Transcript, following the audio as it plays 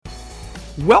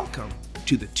Welcome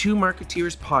to the Two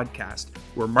Marketeers podcast,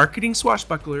 where marketing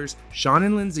swashbucklers Sean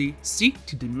and Lindsay seek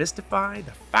to demystify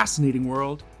the fascinating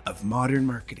world of modern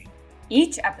marketing.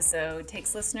 Each episode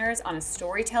takes listeners on a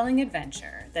storytelling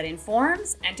adventure that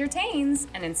informs, entertains,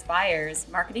 and inspires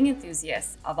marketing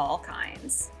enthusiasts of all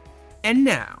kinds. And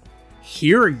now,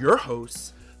 here are your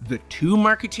hosts, the two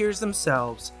marketeers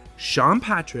themselves, Sean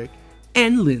Patrick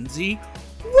and Lindsay.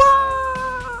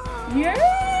 Wow!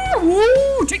 Yeah!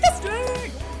 Woo! Take the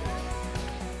stick!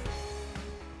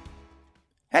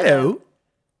 Hello.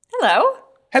 Hello.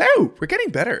 Hello. We're getting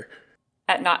better.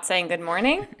 At not saying good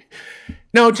morning?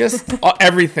 No, just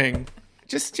everything.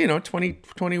 Just,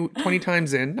 20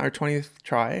 times in, our 20th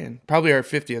try, and probably our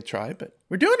 50th try, but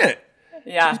we're doing it.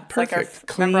 Yeah. It's perfect. Like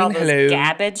clean, remember all those hello.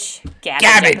 Gabbage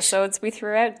episodes we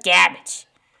threw out? Gabbage.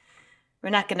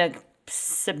 We're not going to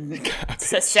submit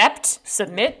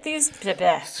these?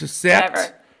 Whatever.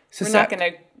 We're not going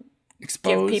to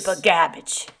give people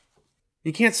gabbage.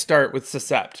 You can't start with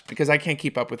suscept, because I can't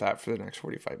keep up with that for the next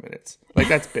 45 minutes. Like,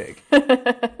 that's big.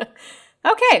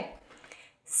 Okay.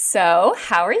 So,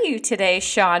 how are you today,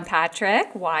 Sean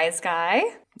Patrick, wise guy?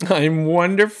 I'm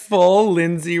wonderful,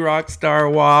 Lindsay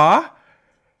Rockstar Wah.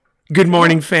 Good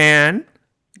morning, fan.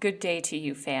 Good day to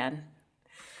you, fan.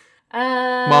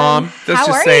 Mom, let's how just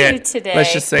are say you it. today,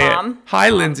 Let's just say Mom? it.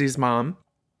 Hi, Lindsay's mom.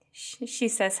 She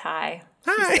says hi.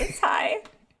 Hi. She says hi.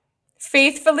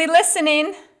 Faithfully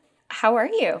listening. How are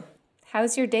you?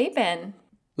 How's your day been?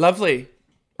 Lovely.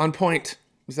 On point.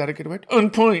 Is that a good word? On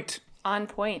point. On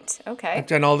point. Okay. I've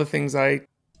done all the things I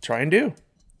try and do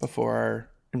before our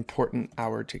important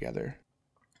hour together.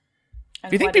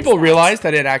 And Do you think what is people that? realize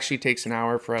that it actually takes an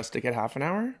hour for us to get half an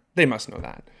hour? They must know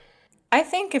that. I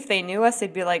think if they knew us,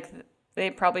 they'd be like,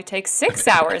 they'd probably take 6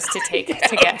 hours to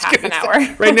get half an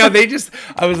hour. Right now,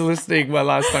 I was listening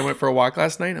last time I went for a walk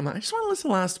last night. I'm like, I just want to listen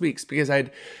to last week's because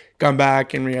I'd gone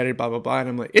back and re-edited blah, blah, blah. And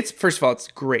I'm like, first of all, it's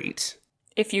great.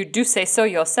 If you do say so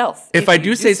yourself. If I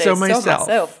do say so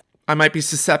myself, I might be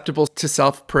susceptible to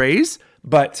self-praise,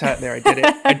 but there, I did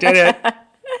it. I did it.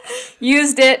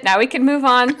 Used it. Now we can move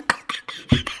on.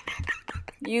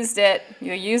 Used it.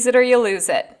 You use it or you lose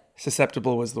it.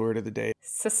 Susceptible was the word of the day.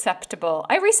 Susceptible.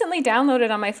 I recently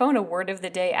downloaded on my phone a word of the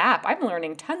day app. I'm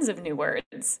learning tons of new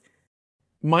words.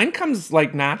 Mine comes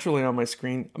like naturally on my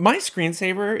screen. My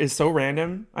screensaver is so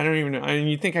random. I don't even know. I mean,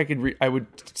 you'd think I would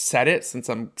set it since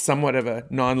I'm somewhat of a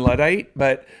non-Luddite,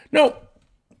 but no.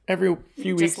 Every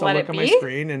few Just weeks I'll look on my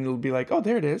screen and it'll be like, oh,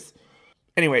 there it is.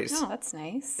 Anyways. Oh, that's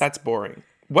nice. That's boring.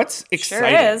 What's exciting?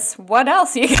 Sure is. What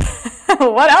else you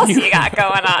got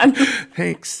going on?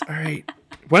 Thanks. All right.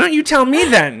 Why don't you tell me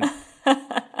then?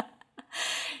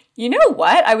 You know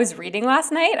what? I was reading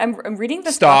last night. I'm reading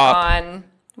this book on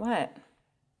what?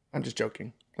 I'm just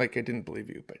joking. Like, I didn't believe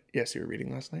you, but yes, you were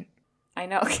reading last night. I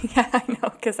know. Yeah, I know,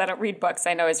 because I don't read books.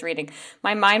 I know I was reading.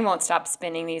 My mind won't stop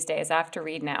spinning these days. I have to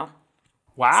read now.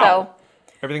 Wow. So,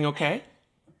 everything okay?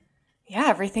 Yeah,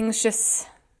 everything's just,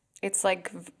 it's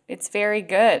very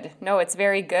good. No, it's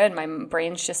very good. My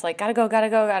brain's just like, gotta go.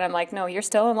 And I'm like, no, you're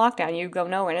still in lockdown. You go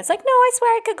nowhere. And it's like, no, I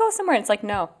swear I could go somewhere. And it's like,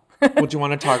 no. Well, do you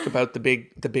want to talk about the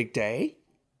big day?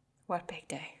 What big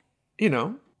day?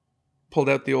 Pulled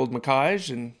out the old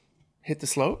Macaj and hit the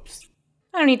slopes.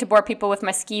 I don't need to bore people with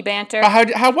my ski banter.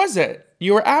 How was it?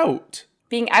 You were out.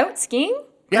 Being out skiing?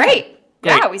 Yeah. Great.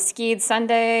 Yeah, we skied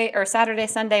Saturday,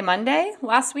 Sunday, Monday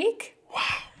last week. Wow.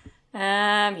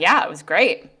 Yeah, it was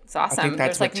great. It's awesome. I think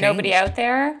that's There's nobody out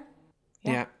there.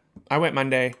 Yeah. I went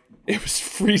Monday. It was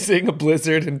freezing, a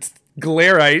blizzard and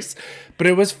glare ice, but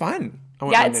it was fun.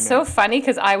 Yeah, it's so funny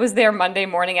because I was there Monday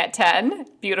morning at 10.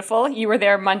 Beautiful. You were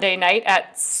there Monday night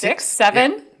at 6,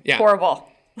 7. Yeah. Horrible.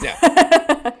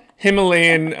 Yeah.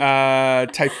 Himalayan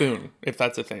typhoon, if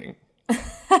that's a thing.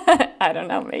 I don't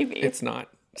know, maybe. It's not.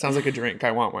 Sounds like a drink.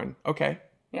 I want one. Okay.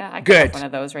 Yeah, I could have one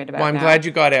of those right about now. Well, I'm glad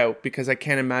you got out because I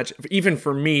can't imagine, even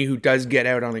for me who does get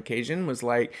out on occasion, was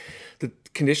like, the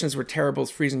conditions were terrible,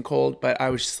 it's freezing cold, but I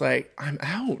was just like, I'm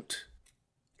out.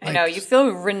 I know, you feel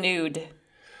renewed.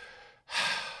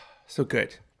 So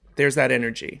good. There's that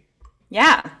energy.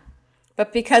 Yeah.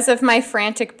 But because of my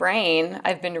frantic brain,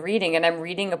 I've been reading, and I'm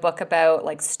reading a book about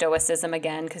like stoicism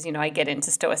again, because, I get into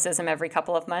stoicism every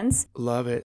couple of months. Love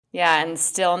it. Yeah, and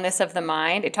stillness of the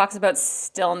mind. It talks about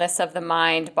stillness of the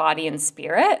mind, body, and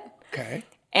spirit. Okay.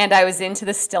 And I was into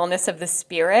the stillness of the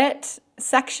spirit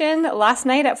section last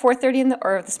night at 4:30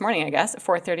 or this morning, I guess, at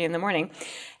 4:30 in the morning.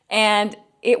 And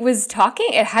it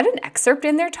had an excerpt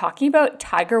in there talking about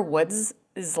Tiger Woods'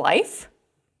 life.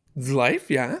 His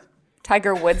life, yeah.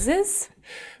 Tiger Woods's?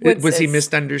 Was he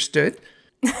misunderstood?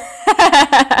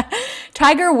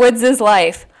 Tiger Woods'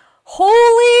 life.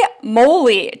 Holy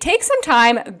moly. Take some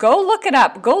time. Go look it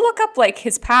up. Go look up like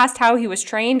his past, how he was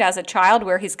trained as a child,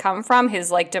 where he's come from,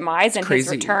 his like demise and his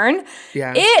return.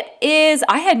 Yeah. It is.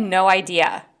 I had no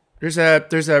idea. There's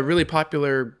a really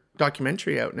popular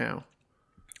documentary out now.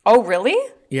 Oh, really?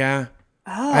 Yeah.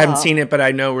 Oh. I haven't seen it, but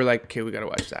I know we're like, okay, we got to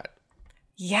watch that.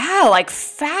 Yeah, like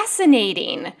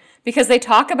fascinating, because they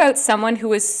talk about someone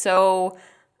who is so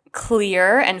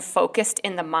clear and focused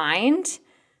in the mind,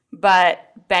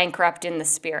 but bankrupt in the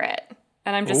spirit.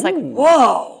 And I'm just like,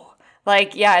 whoa.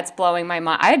 Like, yeah, it's blowing my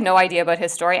mind. I had no idea about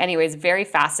his story. Anyways, very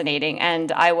fascinating.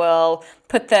 And I will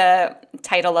put the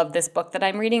title of this book that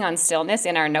I'm reading on stillness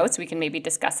in our notes. We can maybe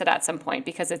discuss it at some point,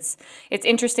 because it's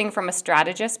interesting from a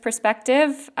strategist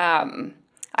perspective.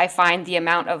 I find the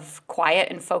amount of quiet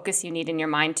and focus you need in your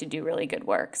mind to do really good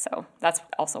work. So that's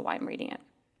also why I'm reading it.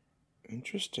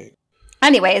 Interesting.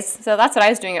 Anyways, so that's what I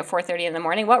was doing at 4:30 in the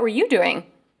morning. What were you doing?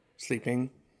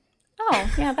 Sleeping.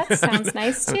 Oh, yeah, that sounds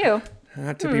nice too.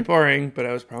 Not to be boring, but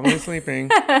I was probably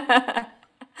sleeping.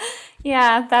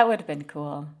 Yeah, that would have been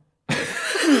cool.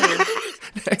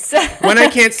 When I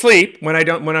can't sleep, when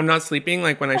I'm not sleeping,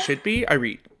 like when I should be, I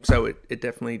read. So it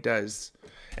definitely does.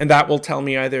 And that will tell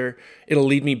me either it'll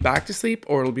lead me back to sleep,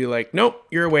 or it'll be like, nope,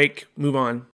 you're awake, move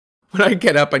on. When I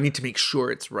get up, I need to make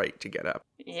sure it's right to get up.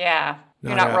 Yeah.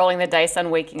 You're not rolling the dice on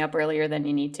waking up earlier than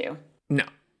you need to. No.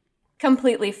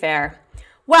 Completely fair.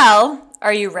 Well,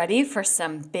 are you ready for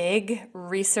some big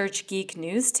Research Geek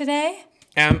news today?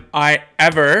 Am I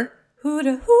ever?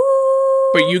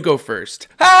 Hoo-da-hoo. But you go first.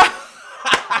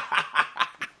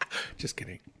 Just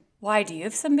kidding. Why, do you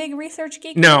have some big Research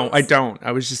Geek No, news? I don't.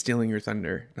 I was just stealing your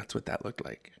thunder. That's what that looked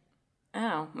like.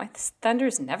 Oh, my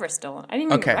thunder's never stolen. I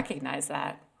didn't even recognize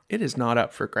that. It is not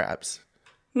up for grabs.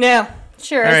 No,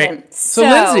 sure All isn't. right. So,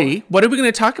 Lindsay, what are we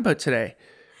going to talk about today?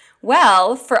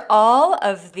 Well, for all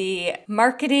of the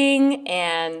marketing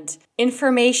and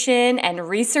information and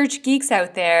research geeks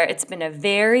out there, it's been a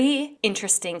very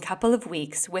interesting couple of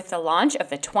weeks with the launch of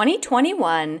the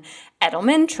 2021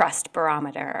 Edelman Trust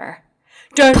Barometer.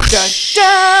 Dun, dun,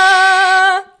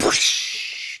 dun!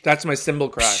 That's my cymbal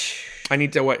crash. I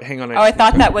need to hang on. I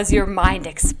thought that was your mind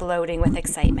exploding with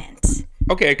excitement.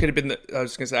 Okay, it could have been I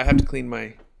was going to say, I have to clean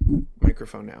my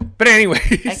microphone now. But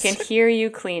anyways. I can hear you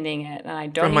cleaning it, and I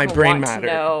don't From my even brain want matter.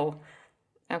 to know.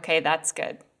 Okay, that's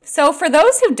good. So for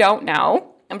those who don't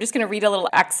know, I'm just going to read a little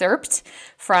excerpt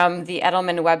from the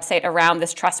Edelman website around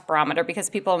this trust barometer, because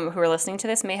people who are listening to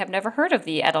this may have never heard of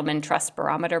the Edelman Trust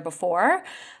Barometer before.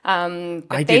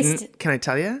 I didn't. Can I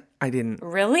tell you? I didn't.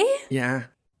 Really? Yeah.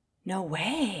 No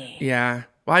way. Yeah.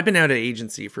 Well, I've been out of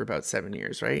agency for about 7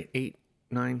 years, right? 8,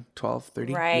 9, 12,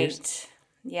 30 years. Right.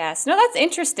 Yes. No, that's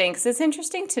interesting, because it's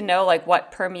interesting to know like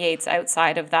what permeates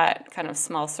outside of that kind of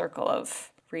small circle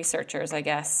of researchers, I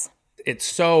guess. It's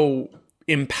so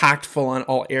impactful on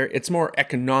all areas. It's more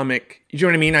economic. You know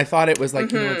what I mean? I thought it was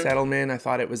like, it's Edelman. I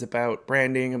thought it was about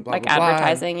branding and blah, like blah, blah. Like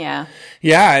advertising, yeah.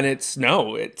 Yeah, and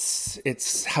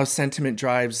it's how sentiment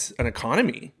drives an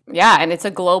economy. Yeah, and it's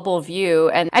a global view.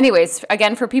 And anyways,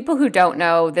 again, for people who don't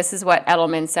know, this is what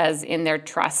Edelman says in their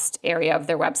trust area of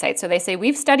their website. So they say,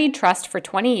 we've studied trust for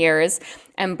 20 years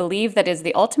and believe that is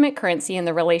the ultimate currency in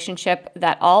the relationship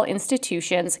that all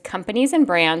institutions, companies and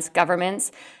brands,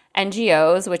 governments,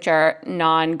 NGOs, which are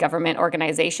non-government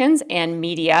organizations, and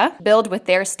media build with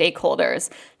their stakeholders.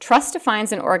 Trust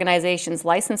defines an organization's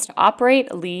license to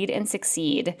operate, lead, and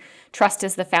succeed. Trust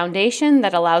is the foundation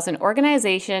that allows an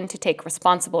organization to take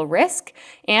responsible risk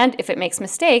and, if it makes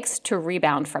mistakes, to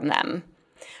rebound from them.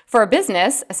 For a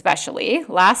business, especially,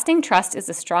 lasting trust is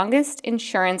the strongest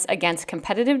insurance against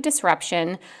competitive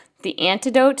disruption, the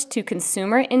antidote to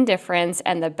consumer indifference,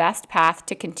 and the best path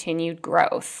to continued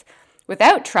growth.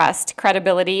 Without trust,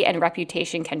 credibility and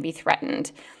reputation can be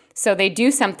threatened. So they do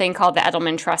something called the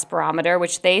Edelman Trust Barometer,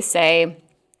 which they say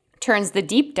turns the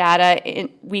deep data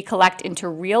we collect into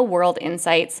real-world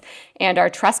insights, and our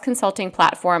trust consulting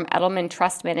platform, Edelman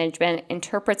Trust Management,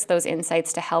 interprets those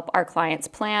insights to help our clients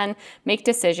plan, make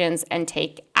decisions, and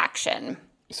take action.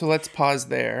 So let's pause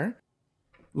there.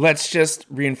 Let's just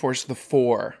reinforce the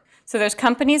 4. So there's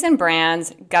companies and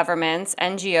brands, governments,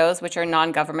 NGOs, which are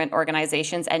non-government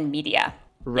organizations, and media.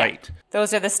 Right. Yeah.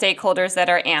 Those are the stakeholders that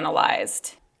are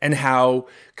analyzed. And how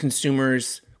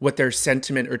consumers, what their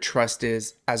sentiment or trust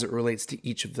is as it relates to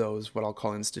each of those, what I'll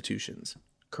call institutions.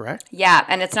 Correct? Yeah,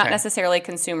 and it's not necessarily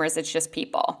consumers, it's just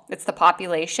people. It's the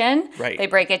population. Right. They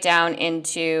break it down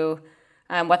into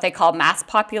what they call mass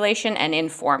population and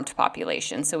informed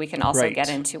population. So we can also get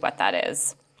into what that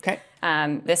is. Okay.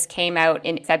 This came out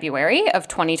in February of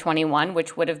 2021,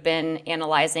 which would have been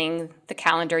analyzing the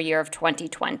calendar year of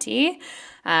 2020.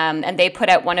 And they put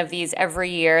out one of these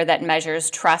every year that measures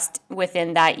trust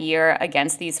within that year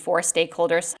against these 4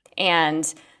 stakeholders.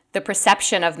 And the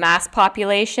perception of mass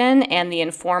population and the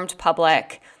informed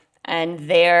public and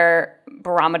their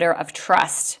barometer of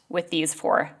trust with these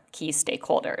 4 key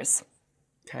stakeholders.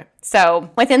 Okay. So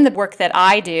within the work that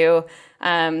I do,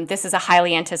 this is a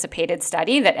highly anticipated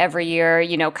study that every year,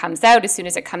 comes out. As soon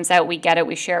as it comes out, we get it,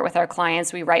 we share it with our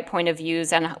clients, we write point of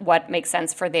views and what makes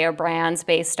sense for their brands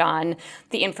based on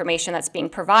the information that's being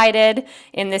provided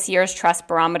in this year's Trust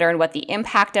Barometer and what the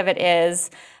impact of it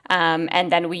is.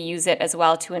 And then we use it as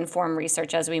well to inform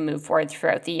research as we move forward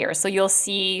throughout the year. So you'll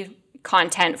see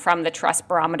content from the Trust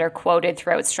Barometer quoted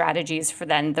throughout strategies for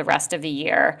then the rest of the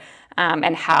year,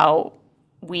 and how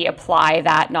we apply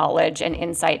that knowledge and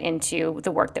insight into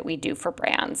the work that we do for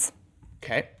brands.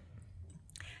 Okay.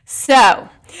 So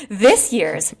this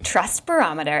year's Trust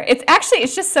Barometer, it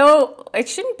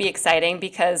shouldn't be exciting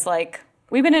because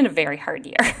we've been in a very hard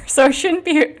year. So it shouldn't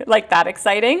be that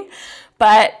exciting,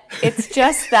 but it's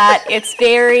just that it's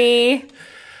very...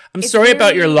 I'm sorry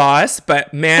about your loss,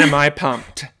 but man, am I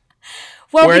pumped.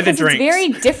 Well, because it's very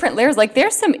different layers.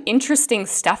 There's some interesting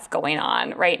stuff going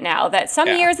on right now that some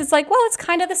years it's it's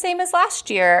kind of the same as last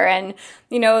year. And,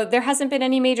 there hasn't been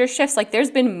any major shifts.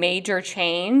 There's been major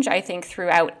change, I think,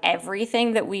 throughout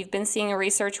everything that we've been seeing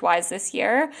research-wise this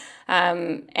year.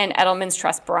 And Edelman's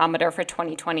Trust Barometer for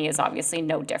 2020 is obviously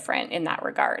no different in that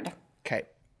regard. Okay.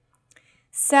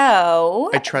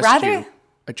 So I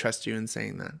trust you in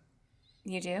saying that.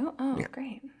 You do? Oh, yeah.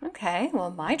 Great. Okay.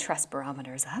 Well, my Trust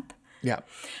Barometer's up. Yeah.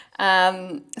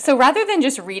 So rather than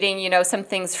just reading, some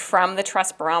things from the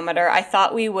Trust Barometer, I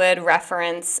thought we would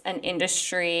reference an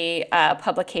industry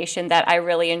publication that I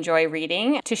really enjoy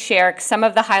reading to share some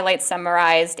of the highlights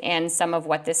summarized and some of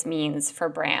what this means for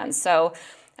brands. So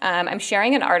I'm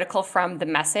sharing an article from The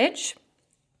Message.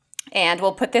 And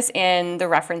we'll put this in the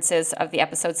references of the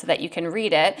episode so that you can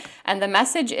read it. And The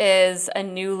Message is a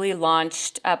newly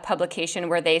launched publication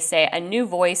where they say a new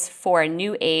voice for a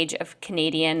new age of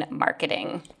Canadian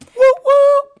marketing. Woo,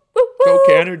 woo. Go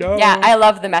Canada. Yeah, I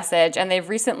love The Message. And they've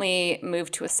recently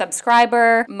moved to a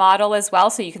subscriber model as well.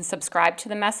 So you can subscribe to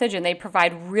The Message, and they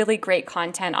provide really great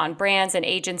content on brands and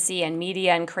agency and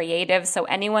media and creative. So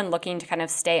anyone looking to kind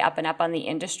of stay up and up on the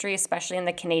industry, especially in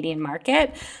the Canadian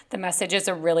market, The Message is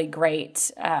a really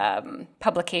great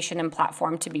publication and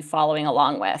platform to be following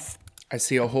along with. I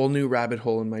see a whole new rabbit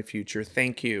hole in my future.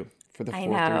 Thank you for the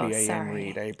 4:30 a.m.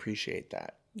 read. I appreciate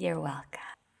that. You're welcome.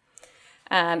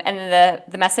 And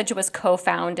the Message was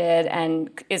co-founded and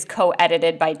is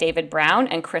co-edited by David Brown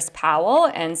and Chris Powell.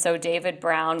 And so David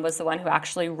Brown was the one who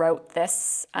actually wrote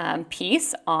this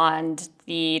piece on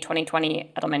the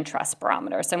 2020 Edelman Trust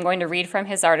Barometer. So I'm going to read from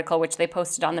his article, which they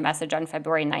posted on The Message on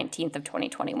February 19th of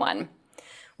 2021,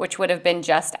 which would have been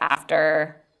just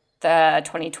after the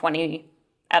 2020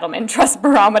 Edelman Trust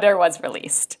Barometer was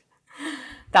released.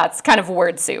 That's kind of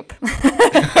word soup.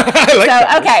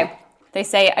 Okay. They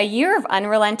say, a year of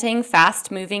unrelenting,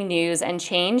 fast-moving news and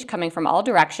change coming from all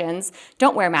directions,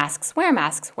 don't wear masks, wear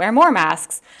masks, wear more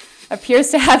masks, appears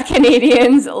to have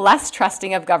Canadians less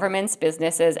trusting of governments,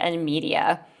 businesses, and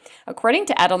media. According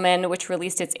to Edelman, which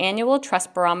released its annual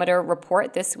Trust Barometer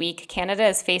report this week, Canada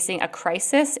is facing a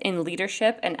crisis in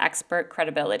leadership and expert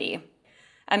credibility.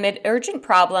 Amid urgent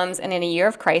problems and in a year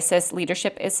of crisis,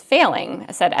 leadership is failing,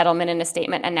 said Edelman in a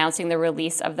statement announcing the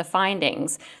release of the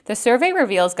findings. The survey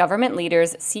reveals government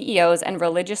leaders, CEOs, and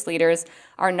religious leaders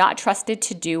are not trusted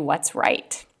to do what's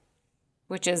right,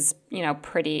 which is,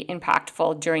 pretty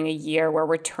impactful during a year where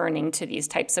we're turning to these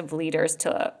types of leaders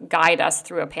to guide us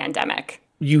through a pandemic.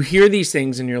 You hear these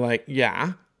things and you're like,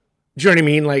 yeah. Do you know what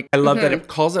I mean? I love that it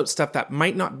calls out stuff that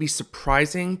might not be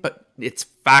surprising, but it's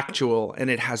factual and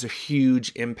it has a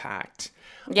huge impact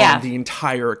on the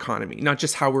entire economy, not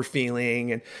just how we're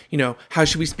feeling and, how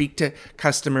should we speak to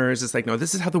customers? It's no,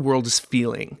 this is how the world is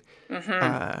feeling.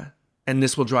 And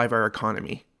this will drive our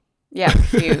economy. Yeah,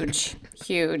 huge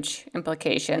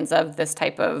implications of this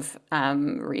type of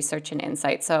research and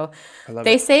insight. So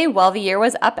they say while the year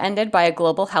was upended by a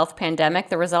global health pandemic,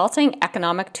 the resulting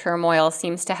economic turmoil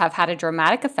seems to have had a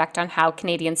dramatic effect on how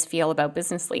Canadians feel about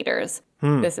business leaders.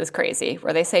 This is crazy,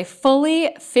 where they say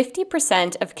fully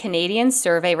 50% of Canadian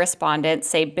survey respondents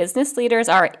say business leaders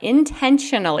are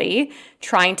intentionally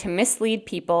trying to mislead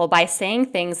people by saying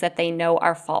things that they know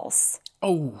are false.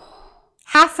 Oh.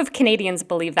 Half of Canadians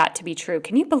believe that to be true.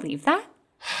 Can you believe that?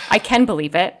 I can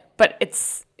believe it, but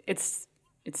it's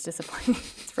It's disappointing.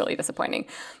 It's really disappointing.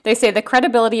 They say the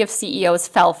credibility of CEOs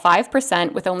fell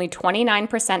 5%, with only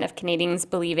 29% of Canadians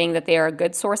believing that they are a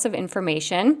good source of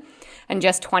information, and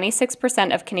just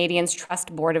 26% of Canadians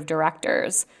trust board of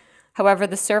directors. However,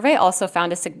 the survey also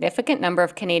found a significant number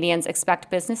of Canadians expect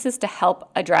businesses to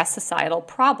help address societal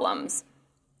problems.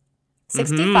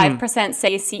 65%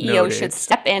 say CEOs should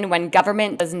step in when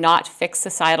government does not fix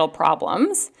societal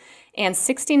problems. And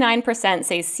 69%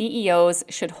 say CEOs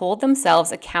should hold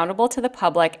themselves accountable to the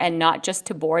public and not just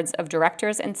to boards of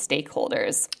directors and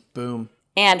stakeholders. Boom.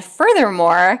 And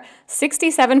furthermore,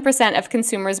 67% of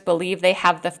consumers believe they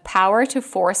have the power to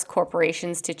force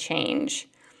corporations to change.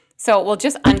 So we'll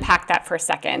just unpack that for a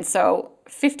second. So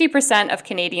 50% of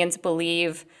Canadians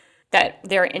believe that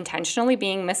they're intentionally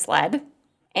being misled,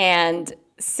 and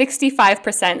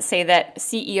 65% say that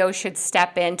CEOs should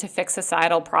step in to fix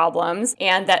societal problems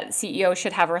and that CEOs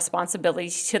should have a responsibility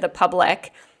to the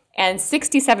public. And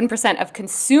 67% of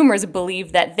consumers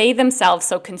believe that they themselves,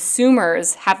 so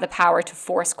consumers, have the power to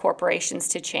force corporations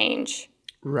to change.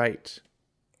 Right.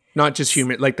 Not just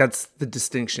human. Like, that's the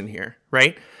distinction here,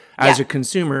 right? As a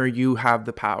consumer, you have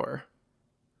the power.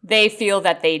 They feel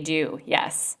that they do,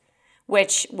 yes.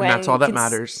 Which, when and that's all that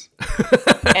matters.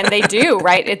 And they do,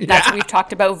 right? We've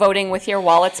talked about voting with your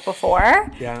wallets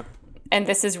before. Yeah. And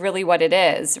this is really what it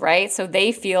is, right? So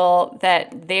they feel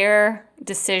that their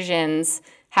decisions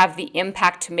have the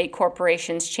impact to make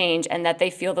corporations change, and that they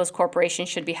feel those corporations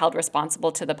should be held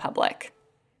responsible to the public,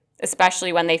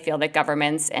 especially when they feel that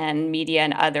governments and media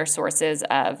and other sources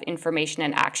of information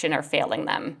and action are failing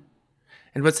them.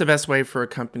 And what's the best way for a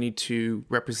company to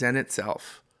represent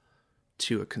itself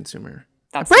to a consumer?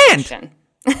 That's a brand.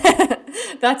 The question.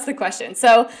 That's the question.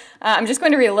 So I'm just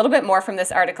going to read a little bit more from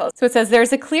this article. So it says,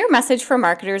 there's a clear message for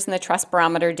marketers in the Trust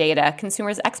Barometer data.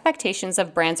 Consumers' expectations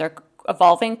of brands are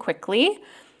evolving quickly.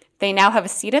 They now have a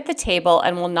seat at the table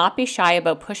and will not be shy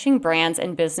about pushing brands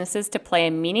and businesses to play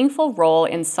a meaningful role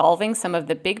in solving some of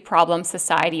the big problems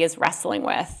society is wrestling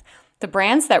with. The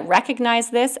brands that recognize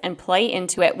this and play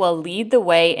into it will lead the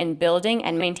way in building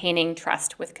and maintaining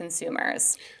trust with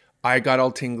consumers. I got all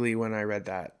tingly when I read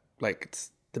that. Like, it's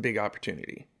the big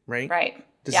opportunity, right? Right.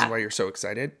 This is why you're so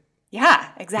excited. Yeah,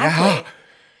 exactly. Yeah.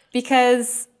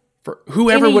 Because for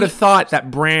whoever would have thought that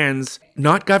brands,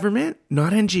 not government,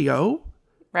 not NGO,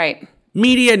 right.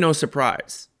 Media, no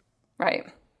surprise. Right.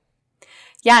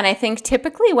 Yeah, and I think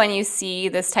typically when you see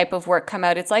this type of work come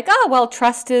out, it's like, oh, well,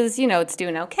 trust is, it's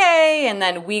doing okay. And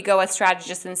then we go as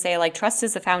strategists and say, like, trust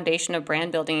is the foundation of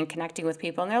brand building and connecting with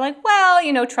people. And they're like,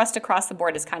 well, trust across the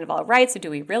board is kind of all right. So do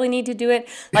we really need to do it?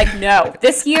 Like, no,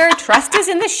 this year, trust is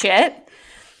in the shit.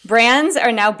 Brands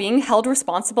are now being held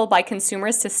responsible by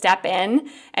consumers to step in.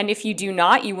 And if you do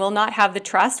not, you will not have the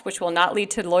trust, which will not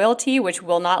lead to loyalty, which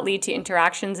will not lead to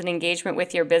interactions and engagement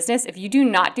with your business. If you do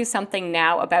not do something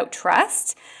now about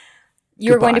trust,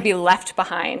 you're going to be left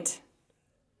behind.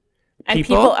 And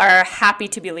people are happy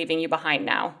to be leaving you behind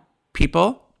now.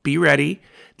 People, be ready.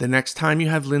 The next time you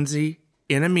have Lindsay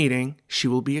in a meeting, she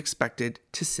will be expected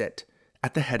to sit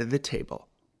at the head of the table.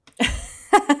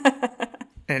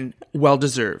 And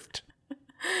well-deserved.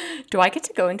 Do I get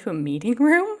to go into a meeting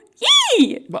room?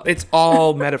 Yee! Well, it's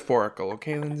all metaphorical,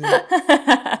 okay, Lindsay?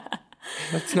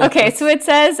 Okay, so it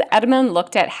says Edelman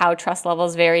looked at how trust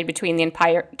levels varied between the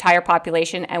entire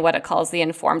population and what it calls the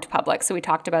informed public. So we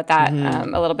talked about that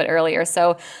a little bit earlier.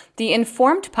 So the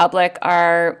informed public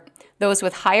are those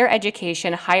with higher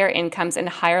education, higher incomes, and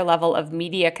higher level of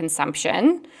media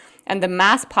consumption. And the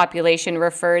mass population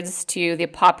refers to the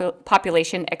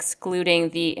population excluding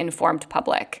the informed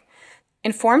public.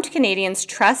 Informed Canadians'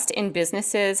 trust in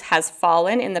businesses has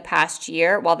fallen in the past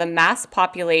year, while the mass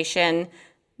population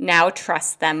now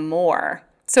trusts them more.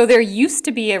 So there used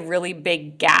to be a really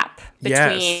big gap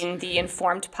between the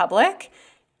informed public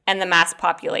and the mass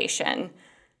population.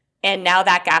 And now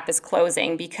that gap is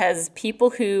closing because people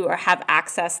who have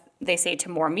access, they say, to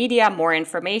more media, more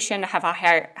information, have a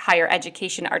higher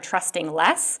education are trusting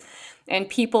less. And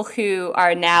people who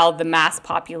are now the mass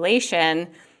population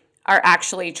are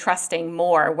actually trusting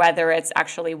more, whether it's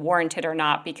actually warranted or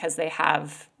not, because they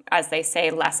have, as they say,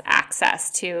 less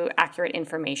access to accurate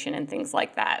information and things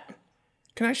like that.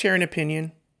 Can I share an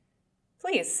opinion?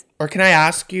 Please. Or can I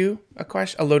ask you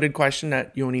a loaded question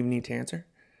that you don't even need to answer?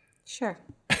 Sure.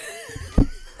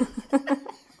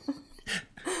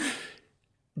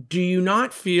 Do you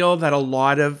not feel that a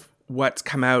lot of what's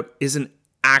come out isn't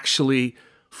actually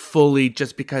fully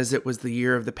just because it was the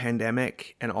year of the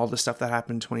pandemic and all the stuff that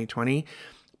happened in 2020,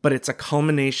 but it's a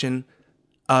culmination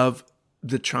of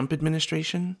the Trump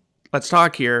administration? Let's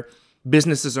talk here.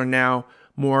 Businesses are now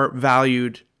more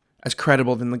valued as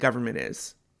credible than the government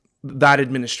is. That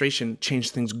administration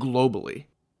changed things globally.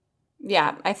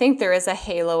 Yeah, I think there is a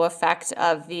halo effect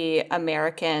of the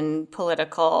American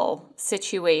political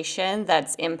situation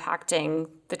that's impacting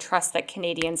the trust that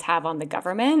Canadians have on the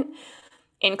government,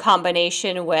 in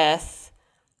combination with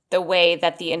the way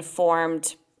that the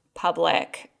informed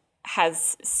public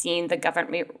has seen the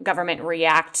government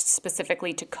react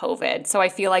specifically to COVID. So I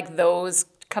feel like those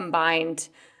combined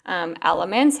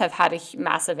elements have had a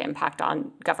massive impact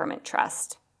on government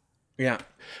trust. Yeah.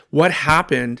 What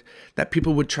happened that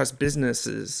people would trust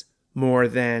businesses more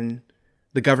than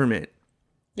the government?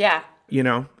 Yeah. You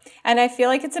know? And I feel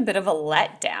like it's a bit of a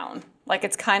letdown. Like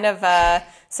it's kind of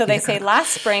so they say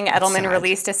last spring, Edelman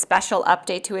released a special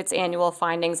update to its annual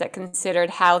findings that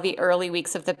considered how the early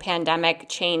weeks of the pandemic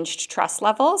changed trust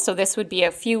levels. So this would be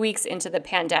a few weeks into the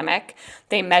pandemic.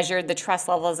 They measured the trust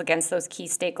levels against those key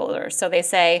stakeholders. So they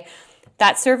say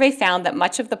that survey found that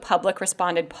much of the public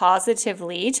responded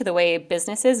positively to the way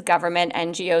businesses, government,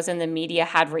 NGOs, and the media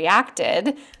had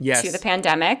reacted to the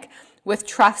pandemic, with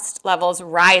trust levels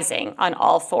rising on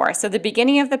all four. So the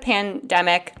beginning of the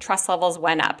pandemic, trust levels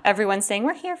went up. Everyone's saying,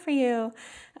 we're here for you.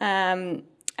 And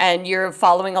you're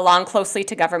following along closely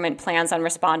to government plans on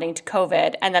responding to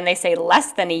COVID. And then they say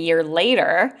less than a year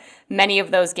later, many of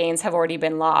those gains have already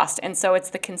been lost. And so it's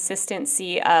the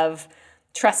consistency of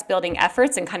trust building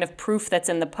efforts and kind of proof that's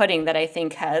in the pudding that I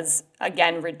think has,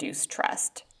 again, reduced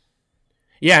trust.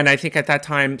 Yeah, and I think at that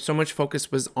time, so much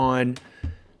focus was on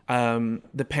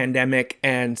the pandemic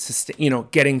and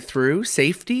getting through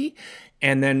safety.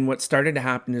 And then what started to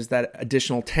happen is that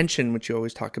additional tension, which you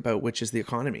always talk about, which is the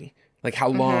economy. Like how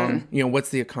long, what's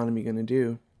the economy going to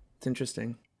do? It's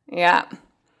interesting. Yeah.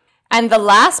 And the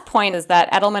last point is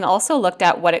that Edelman also looked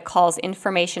at what it calls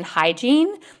information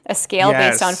hygiene, a scale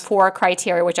based on 4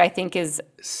 criteria, which I think is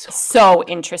so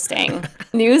interesting.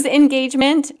 News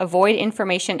engagement, avoid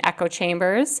information echo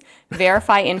chambers,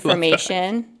 verify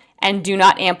information, and do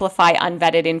not amplify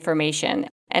unvetted information.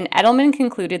 And Edelman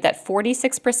concluded that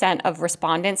 46% of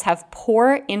respondents have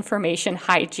poor information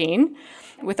hygiene,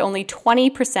 with only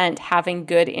 20% having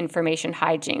good information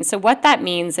hygiene. So what that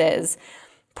means is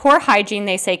poor hygiene,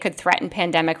 they say, could threaten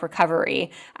pandemic recovery.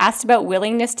 Asked about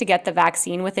willingness to get the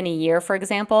vaccine within a year, for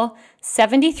example,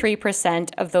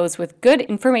 73% of those with good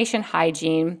information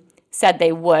hygiene said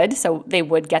they would, so they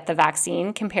would get the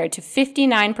vaccine, compared to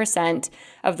 59%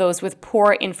 of those with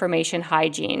poor information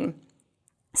hygiene.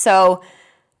 So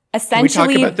essentially... Can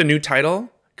we talk about the new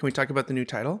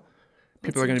title?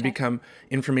 People are going to become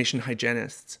information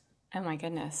hygienists. Oh my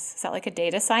goodness. Is that like a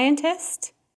data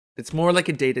scientist? It's more like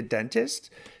a data dentist.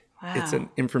 Wow. It's an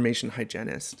information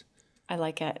hygienist. I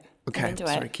like it. Okay, I'm into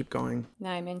sorry, it. keep going. No,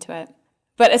 I'm into it.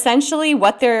 But essentially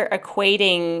what they're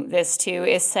equating this to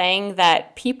is saying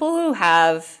that people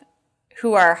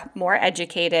who are more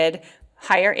educated,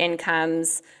 higher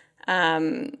incomes,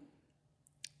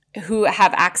 who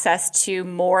have access to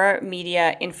more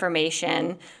media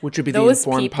information, which would be the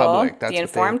informed public. That's the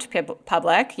informed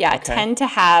public, tend to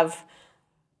have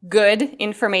good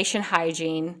information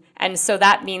hygiene. And so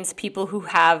that means people who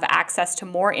have access to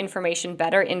more information,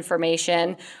 better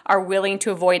information, are willing to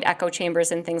avoid echo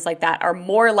chambers and things like that, are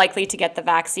more likely to get the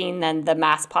vaccine than the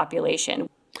mass population.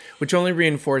 Which only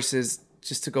reinforces,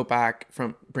 just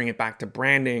to bring it back to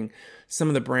branding, some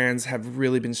of the brands have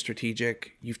really been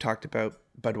strategic. You've talked about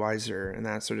Budweiser and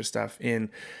that sort of stuff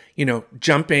in,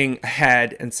 jumping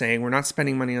ahead and saying, we're not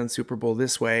spending money on Super Bowl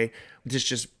this way. This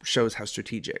just shows how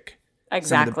strategic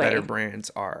some of the better brands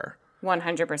are.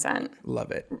 100%.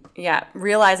 Love it. Yeah.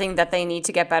 Realizing that they need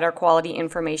to get better quality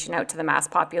information out to the mass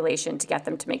population to get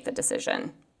them to make the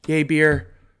decision. Yay,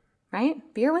 beer. Right?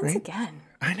 Beer wins again.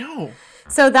 I know.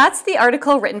 So that's the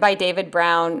article written by David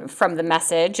Brown from The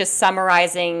Message, just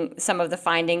summarizing some of the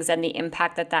findings and the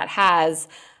impact that has.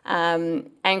 And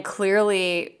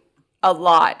clearly a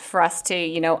lot for us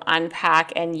to,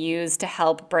 unpack and use to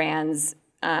help brands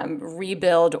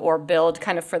rebuild or build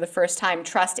kind of for the first time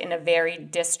trust in a very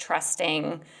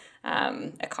distrusting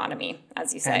economy,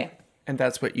 as you say. And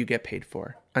that's what you get paid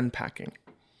for, unpacking.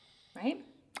 Right?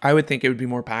 I would think it would be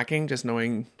more packing, just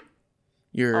knowing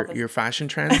your fashion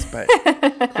trends, but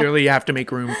clearly you have to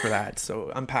make room for that.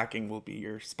 So unpacking will be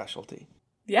your specialty.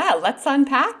 Yeah, let's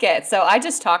unpack it. So I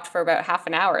just talked for about half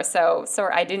an hour, so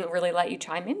I didn't really let you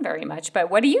chime in very much. But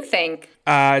what do you think?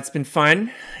 It's been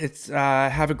fun.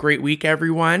 Have a great week,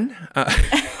 everyone.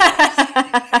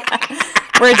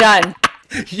 We're done.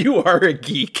 You are a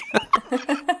geek.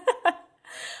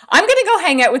 I'm going to go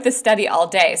hang out with the study all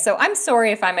day. So I'm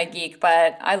sorry if I'm a geek,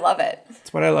 but I love it.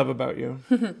 That's what I love about you.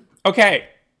 Okay.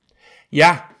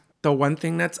 Yeah. The one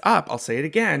thing that's up, I'll say it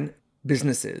again.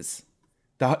 businesses.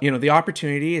 The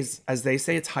opportunity is, as they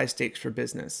say, it's high stakes for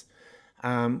business.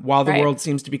 While the Right. world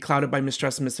seems to be clouded by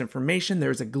mistrust and misinformation,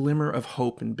 there's a glimmer of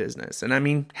hope in business. And I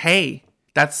mean, hey,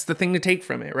 that's the thing to take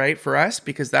from it, right? For us,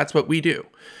 because that's what we do.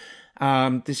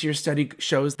 This year's study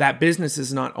shows that business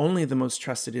is not only the most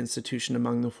trusted institution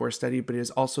among the 4 studied, but it is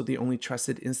also the only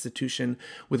trusted institution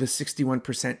with a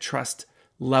 61% trust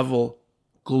level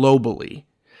globally.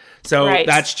 So Right.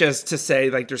 that's just to say,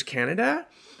 like, there's Canada,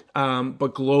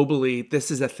 but globally,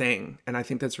 this is a thing. And I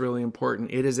think that's really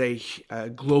important. It is a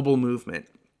global movement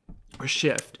or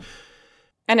shift.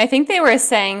 And I think they were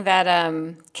saying that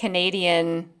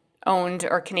Canadian-owned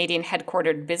or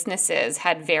Canadian-headquartered businesses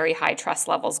had very high trust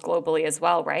levels globally as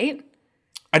well, right?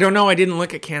 I don't know. I didn't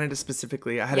look at Canada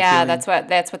specifically. I had a Yeah, feeling.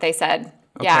 that's what they said.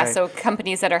 Yeah, Okay. so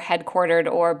companies that are headquartered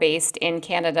or based in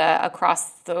Canada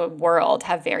across the world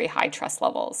have very high trust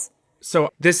levels.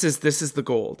 So this is the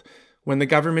gold. When the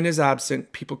government is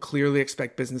absent, people clearly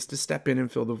expect business to step in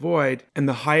and fill the void, and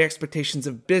the high expectations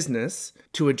of business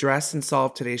to address and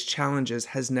solve today's challenges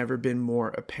has never been more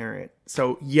apparent.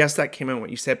 So yes, that came in what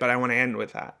you said, but I want to end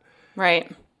with that.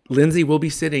 Right. Lindsay will be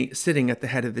sitting at the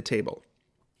head of the table.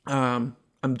 I'm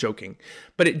joking,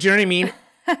 but do you know what I mean?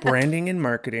 Branding and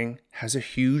marketing has a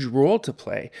huge role to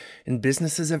play in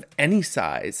businesses of any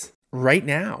size right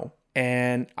now.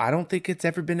 And I don't think it's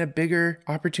ever been a bigger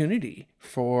opportunity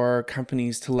for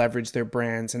companies to leverage their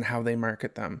brands and how they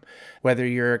market them. Whether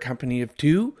you're a company of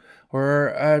 2 or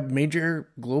a major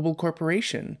global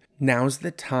corporation, now's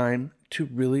the time to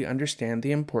really understand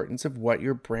the importance of what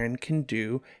your brand can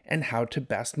do and how to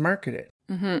best market it.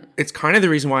 It's kind of the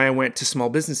reason why I went to small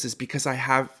businesses, because I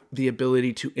have the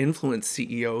ability to influence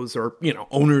CEOs or,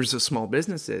 owners of small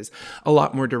businesses a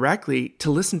lot more directly to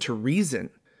listen to reason.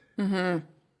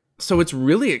 So it's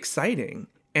really exciting.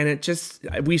 And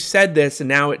we said this and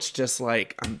now it's just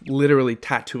like, I'm literally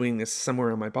tattooing this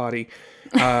somewhere on my body.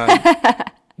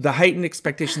 The heightened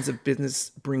expectations of business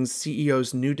brings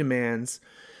CEOs new demands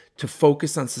to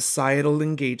focus on societal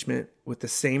engagement with the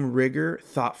same rigor,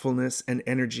 thoughtfulness, and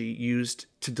energy used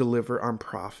to deliver on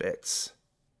profits.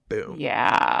 Boom.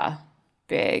 Yeah.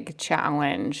 Big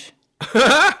challenge.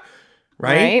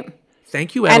 Right?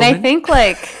 Thank you, Edelman. And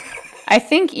I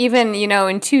think even,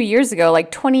 in 2 years ago,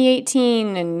 like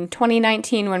 2018 and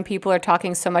 2019, when people are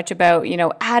talking so much about,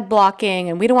 ad blocking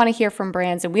and we don't want to hear from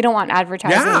brands and we don't want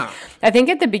advertising. Yeah. I think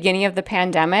at the beginning of the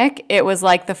pandemic, it was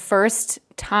like the first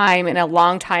time in a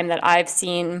long time that I've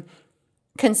seen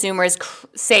consumers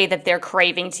say that they're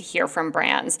craving to hear from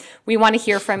brands. We want to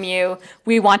hear from you.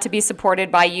 We want to be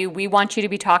supported by you. We want you to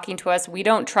be talking to us. We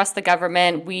don't trust the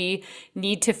government. We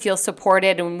need to feel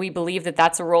supported, and we believe that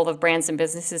that's a role of brands and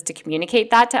businesses to communicate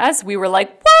that to us. We were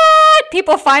like, what?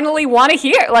 People finally want to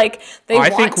hear. I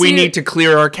think we need to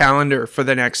clear our calendar for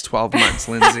the next 12 months,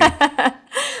 Lindsay.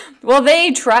 Well,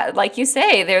 like you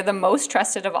say, they're the most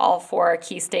trusted of all 4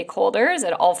 key stakeholders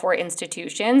at all 4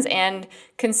 institutions, and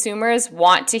consumers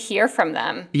want to hear from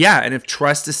them. Yeah, and if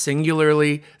trust is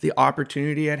singularly the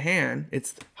opportunity at hand,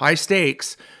 it's high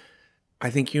stakes. I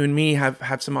think you and me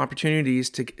have some opportunities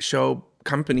to show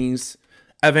companies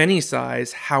of any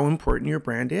size how important your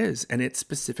brand is and its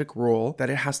specific role that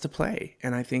it has to play.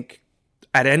 And I think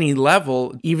at any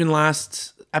level, even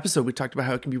last episode, we talked about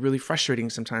how it can be really frustrating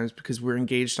sometimes because we're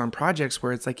engaged on projects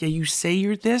where it's like, yeah, you say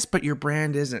you're this, but your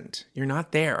brand isn't. You're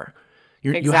not there.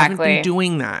 You haven't been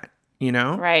doing that,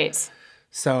 Right.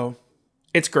 So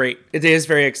it's great. It is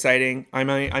very exciting. I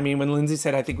mean, when Lindsay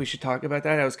said, I think we should talk about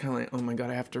that, I was kind of like, oh my God,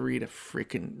 I have to read a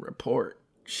freaking report.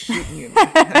 Shoot me in my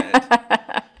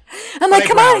head. I'm like,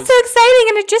 come on, it's so exciting.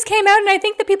 And it just came out and I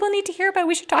think that people need to hear about it.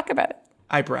 We should talk about it.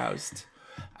 I browsed.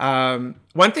 One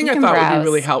thing I thought would be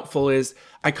really helpful is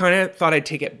I kind of thought I'd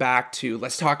take it back to,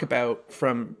 let's talk about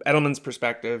from Edelman's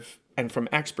perspective and from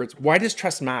experts, why does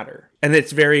trust matter? And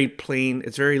it's very plain,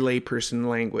 it's very layperson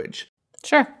language.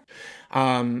 Sure.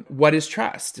 What is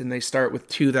trust? And they start with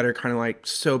 2 that are kind of like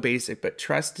so basic, but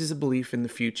trust is a belief in the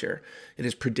future. It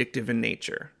is predictive in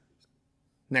nature.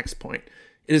 Next point.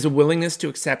 It is a willingness to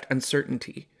accept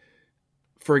uncertainty.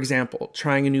 For example,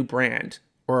 trying a new brand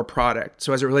or a product.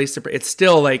 So as it relates to, it's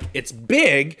still like, it's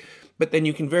big, but then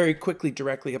you can very quickly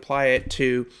directly apply it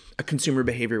to a consumer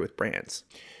behavior with brands.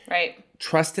 Right.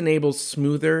 Trust enables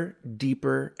smoother,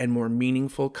 deeper, and more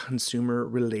meaningful consumer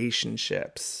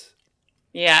relationships.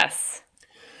 Yes.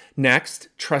 Next,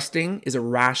 trusting is a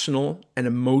rational and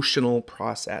emotional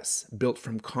process built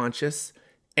from conscious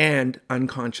and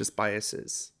unconscious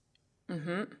biases.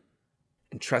 And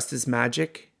trust is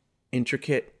magic,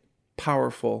 intricate,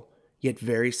 powerful, yet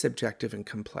very subjective and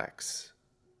complex.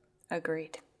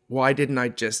 Agreed. Why didn't I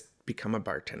just become a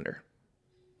bartender?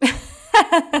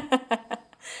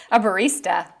 A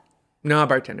barista. No, a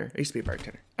bartender. I used to be a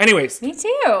bartender. Anyways. Me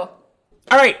too. All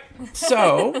right.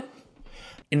 So,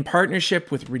 in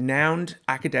partnership with renowned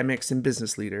academics and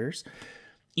business leaders,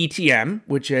 ETM,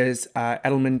 which is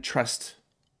Edelman Trust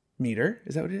Meter.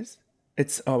 Is that what it is?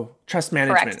 It's, trust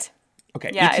management. Correct.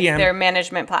 Okay. Yeah, ETM, it's their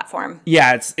management platform.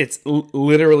 yeah, it's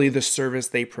literally the service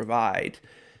they provide,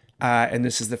 and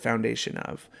this is the foundation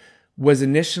of, was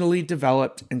initially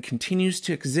developed and continues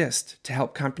to exist to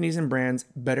help companies and brands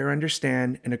better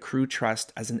understand and accrue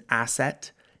trust as an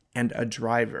asset and a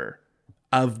driver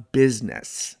of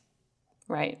business,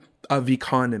 Right. of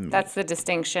economy. That's the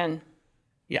distinction.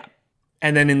 Yeah.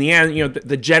 And then in the end,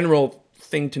 the general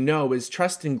thing to know is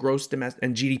trust in gross domestic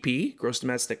and GDP, gross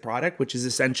domestic product, which is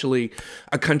essentially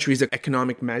a country's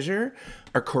economic measure,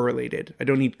 are correlated. I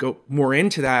don't need to go more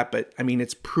into that, but I mean,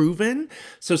 it's proven.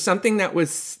 So something that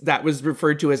was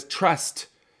referred to as trust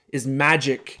is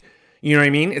magic. You know what I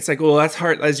mean? It's like, well, that's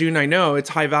hard. As you and I know, it's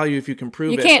high value if you can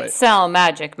prove it. You can't sell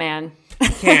magic, man.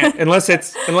 Can't unless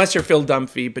you're Phil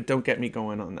Dunphy, but don't get me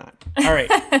going on that. All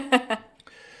right.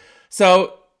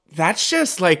 So that's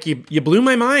just like you blew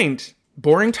my mind.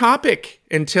 Boring topic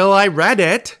until I read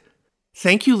it.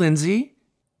 Thank you, Lindsay.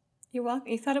 You're welcome.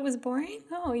 You thought it was boring?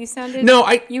 Oh, you sounded... No,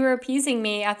 You were appeasing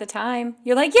me at the time.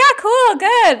 You're like, yeah, cool,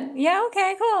 good. Yeah,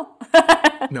 okay, cool.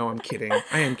 No, I'm kidding.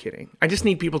 I am kidding. I just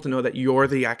need people to know that you're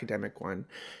the academic one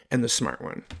and the smart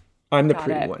one. I'm the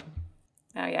pretty one.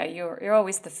 Oh, yeah, you're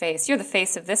always the face. You're the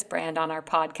face of this brand on our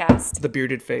podcast. The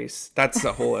bearded face. That's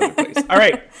a whole other place. All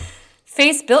right.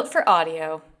 Face built for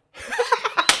audio.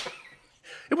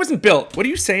 It wasn't built. What are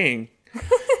you saying?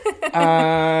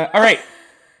 All right.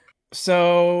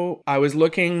 So I was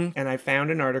looking and I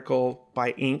found an article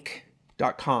by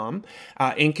Inc.com.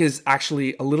 Inc. is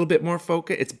actually a little bit more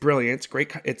focused. It's brilliant. It's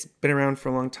great. It's been around for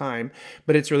a long time,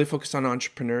 but it's really focused on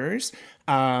entrepreneurs.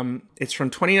 It's from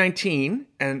 2019,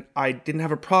 and I didn't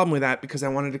have a problem with that because I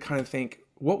wanted to kind of think,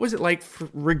 what was it like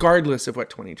regardless of what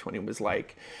 2020 was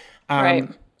like? Right.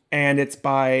 And it's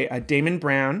by Damon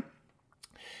Brown.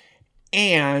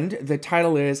 And the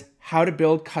title is How to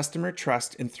Build Customer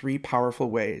Trust in 3 Powerful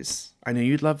Ways. I know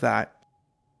you'd love that.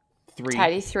 3.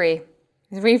 Tidy 3.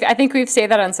 I think we've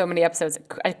said that on so many episodes.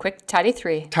 A quick tidy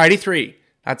 3. Tidy 3.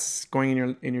 That's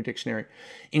going in your dictionary.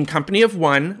 In Company of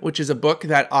One, which is a book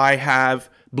that I have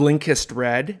Blinkist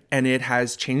read, and it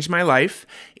has changed my life.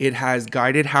 It has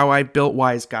guided how I built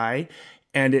Wise Guy,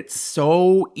 and it's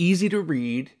so easy to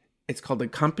read. It's called The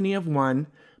Company of One.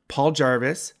 Paul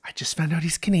Jarvis. I just found out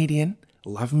he's Canadian.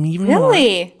 Love him even more.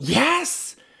 Really?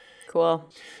 Yes.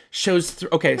 Cool. So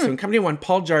in Company of One,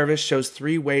 Paul Jarvis shows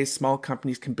 3 ways small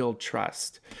companies can build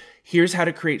trust. Here's how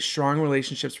to create strong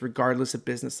relationships regardless of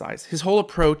business size. His whole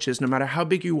approach is no matter how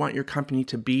big you want your company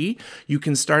to be, you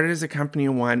can start it as a Company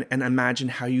of One and imagine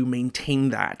how you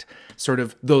maintain that sort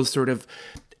of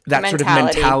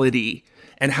mentality.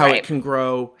 And how it can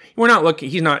grow. We're not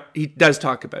looking, he does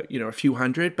talk about, a few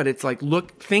hundred, but it's like,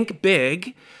 think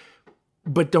big,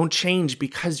 but don't change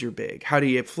because you're big. How do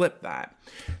you flip that?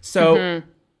 So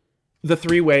the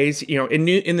 3 ways, in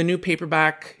the new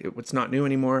paperback, it's not new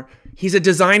anymore. He's a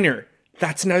designer.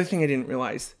 That's another thing I didn't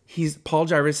realize. Paul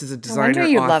Jarvis is a designer, I wonder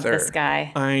you author. love this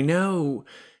guy. I know.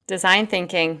 Design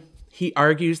thinking. He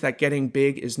argues that getting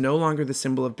big is no longer the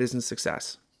symbol of business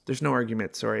success. There's no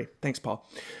argument. Sorry. Thanks, Paul.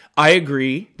 I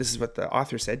agree. This is what the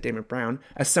author said, Damon Brown.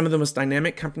 As some of the most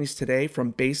dynamic companies today,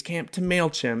 from Basecamp to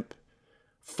MailChimp,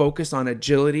 focus on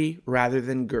agility rather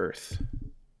than girth.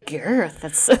 Girth?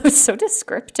 That's so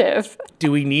descriptive.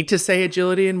 Do we need to say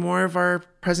agility in more of our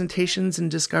presentations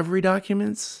and discovery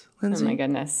documents, Lindsay? Oh my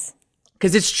goodness.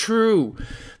 Because it's true.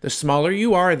 The smaller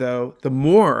you are, though, the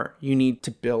more you need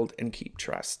to build and keep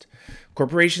trust.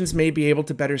 Corporations may be able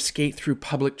to better skate through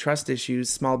public trust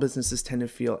issues. Small businesses tend to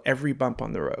feel every bump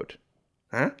on the road.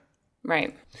 Huh?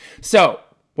 Right. So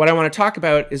what I want to talk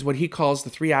about is what he calls the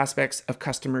 3 aspects of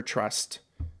customer trust.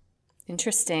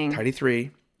 Interesting. Tidy 3,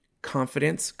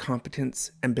 confidence, competence,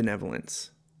 and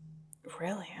benevolence.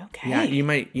 Really? Okay. Yeah, you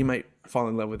might fall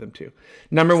in love with them too.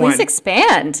 Number 1. Please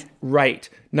expand. Right.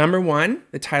 Number 1,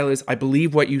 the title is I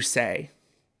Believe What You Say.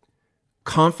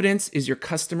 Confidence is your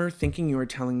customer thinking you are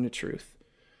telling the truth.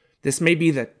 This may be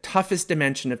the toughest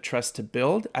dimension of trust to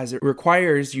build, as it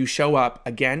requires you show up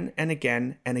again and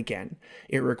again and again.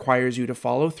 It requires you to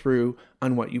follow through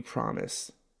on what you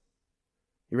promise.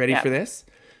 You ready for this?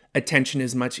 Attention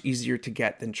is much easier to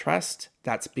get than trust.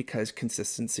 That's because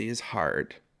consistency is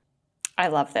hard. I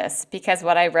love this because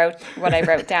what I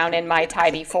wrote down in my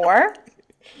tidy 4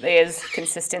 is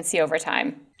consistency over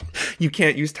time. You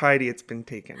can't use tidy. It's been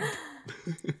taken.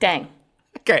 Dang.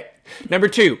 Okay. Number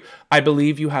 2, I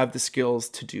believe you have the skills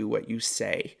to do what you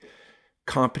say.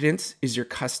 Competence is your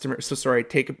customer. So sorry,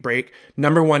 take a break.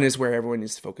 Number 1 is where everyone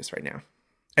needs to focus right now.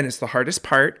 And it's the hardest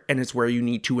part, and it's where you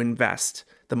need to invest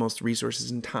the most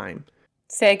resources and time.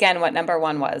 Say again what number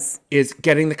 1 was. Is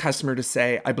getting the customer to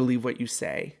say, I believe what you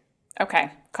say.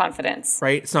 Okay. Confidence.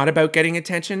 Right? It's not about getting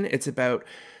attention. It's about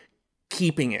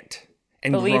keeping it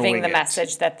and believing the it.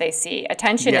 message that they see.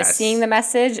 Attention is seeing the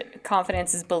message.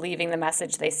 Confidence is believing the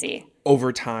message they see.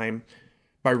 Over time,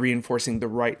 by reinforcing the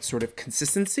right sort of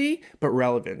consistency, but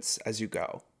relevance as you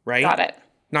go, right? Got it.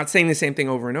 Not saying the same thing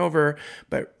over and over,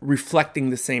 but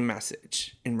reflecting the same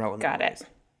message in relevant Got ways. it.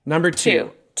 Number 2.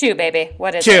 2, baby.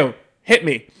 What is 2. it? Hit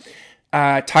me.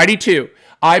 Tidy 2.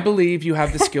 I believe you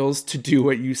have the skills to do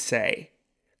what you say.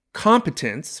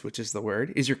 Competence, which is the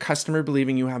word, is your customer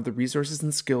believing you have the resources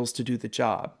and skills to do the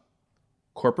job.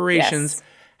 Corporations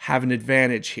have an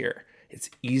advantage here. It's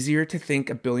easier to think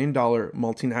a billion-dollar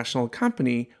multinational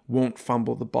company won't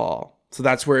fumble the ball. So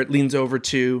that's where it leans over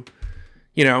to,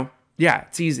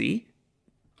 it's easy.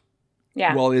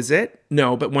 Yeah. Well, is it?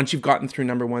 No, but once you've gotten through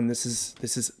number 1, this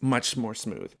is much more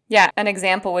smooth. Yeah. An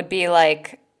example would be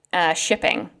like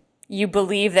shipping. You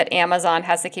believe that Amazon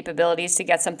has the capabilities to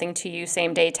get something to you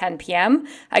same day, 10 p.m.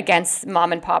 against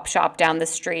mom and pop shop down the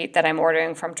street that I'm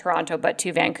ordering from Toronto but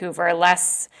to Vancouver.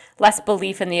 Less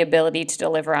belief in the ability to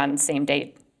deliver on same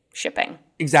day shipping.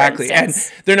 Exactly. And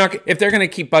they're not, if they're going to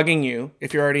keep bugging you,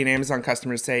 if you're already an Amazon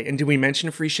customer, say, and did we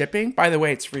mention free shipping? By the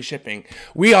way, it's free shipping.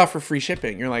 We offer free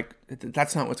shipping. You're like,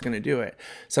 that's not what's going to do it.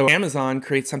 So Amazon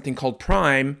creates something called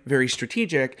Prime, very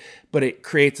strategic, but it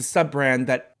creates a sub-brand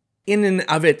that in and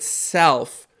of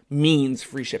itself means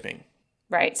free shipping.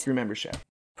 Right. Through membership.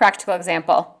 Practical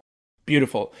example.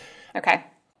 Beautiful. Okay.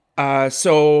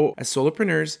 So as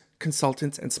solopreneurs,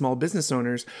 consultants, and small business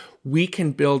owners, we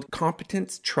can build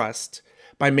competence, trust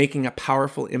by making a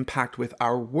powerful impact with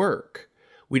our work.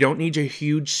 We don't need a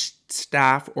huge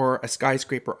staff or a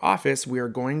skyscraper office. We are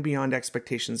going beyond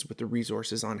expectations with the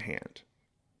resources on hand.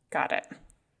 Got it.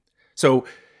 So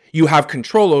you have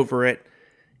control over it.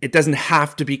 It doesn't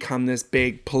have to become this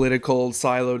big political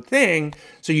siloed thing.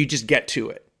 So you just get to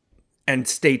it and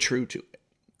stay true to it.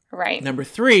 Right. Number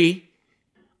 3,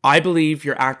 I believe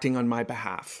you're acting on my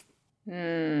behalf.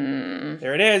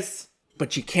 There it is.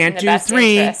 But you can't do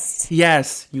 3. Interest.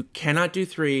 Yes, you cannot do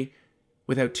 3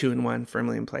 without 2 and 1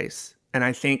 firmly in place. And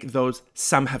I think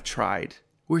some have tried.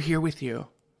 We're here with you.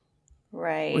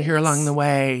 Right. We're here along the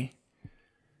way.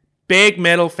 Big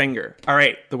middle finger. All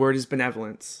right. The word is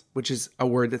benevolence, which is a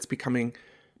word that's becoming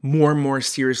more and more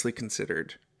seriously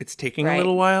considered. It's taking a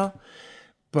little while,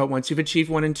 but once you've achieved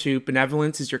 1 and 2,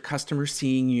 benevolence is your customer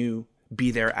seeing you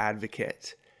be their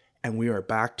advocate. And we are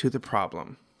back to the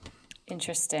problem.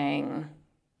 Interesting.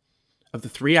 Of the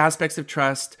 3 aspects of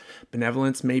trust,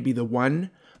 benevolence may be the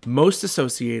one most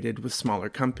associated with smaller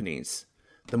companies.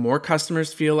 The more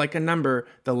customers feel like a number,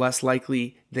 the less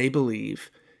likely they believe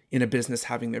in a business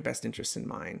having their best interests in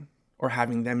mind or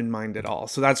having them in mind at all.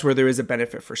 So that's where there is a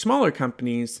benefit for smaller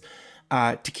companies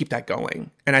to keep that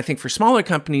going. And I think for smaller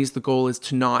companies, the goal is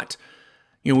to not,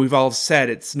 we've all said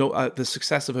it's the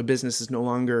success of a business is no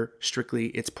longer strictly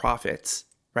its profits,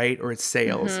 right? Or its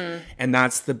sales. Mm-hmm. And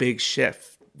that's the big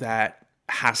shift that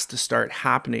has to start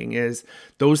happening is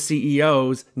those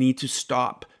CEOs need to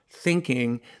stop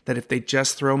thinking that if they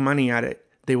just throw money at it,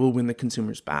 they will win the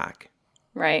consumers back.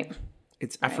 Right.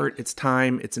 It's effort, it's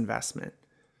time, it's investment.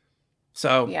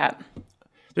 So yeah.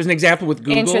 There's an example with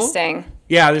Google. Interesting.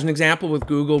 Yeah, there's an example with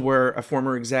Google where a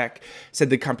former exec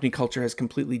said the company culture has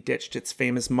completely ditched its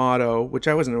famous motto, which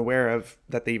I wasn't aware of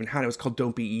that they even had. It was called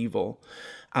 "Don't be evil."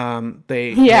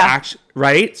 They actually,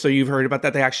 right? So you've heard about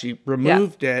that. They actually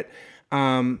removed it.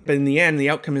 But in the end, the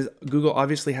outcome is Google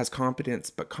obviously has competence,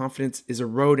 but confidence is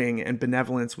eroding and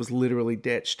benevolence was literally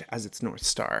ditched as its North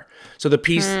Star. So the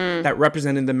piece that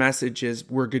represented the message is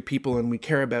we're good people and we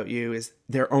care about you is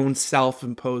their own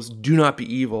self-imposed do not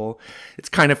be evil. It's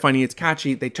kind of funny. It's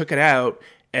catchy. They took it out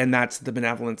and that's the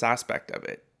benevolence aspect of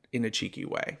it in a cheeky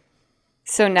way.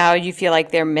 So now you feel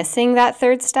like they're missing that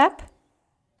third step?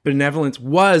 Benevolence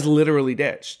was literally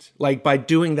ditched. Like by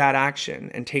doing that action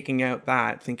and taking out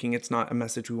that, thinking it's not a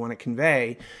message we want to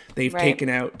convey, they've taken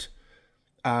out.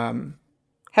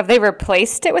 Have they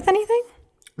replaced it with anything?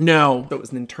 No, that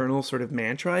was an internal sort of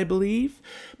mantra, I believe.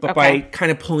 But by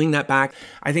kind of pulling that back,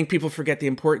 I think people forget the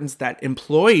importance that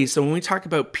employees. So when we talk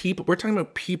about people, we're talking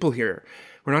about people here.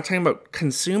 We're not talking about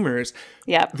consumers.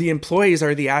 Yeah. The employees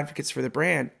are the advocates for the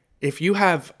brand. If you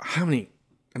have how many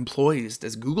employees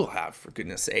does Google have, for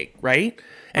goodness sake, right?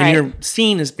 And you're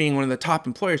seen as being one of the top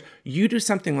employers. You do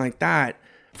something like that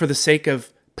for the sake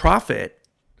of profit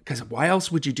because why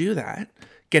else would you do that?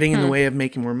 Getting in the way of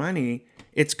making more money,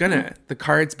 the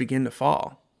cards begin to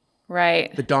fall.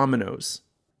 Right. The dominoes.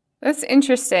 That's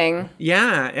interesting.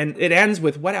 Yeah. And it ends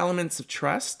with, what elements of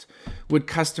trust would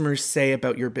customers say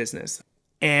about your business?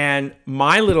 And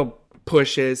my little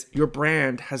push is, your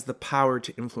brand has the power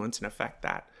to influence and affect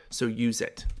that. So use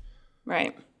it.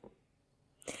 Right.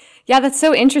 Yeah, that's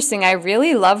so interesting. I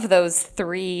really love those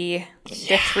the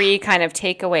three kind of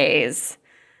takeaways.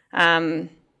 My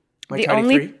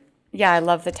Tidy 3? Yeah, I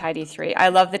love the Tidy 3. I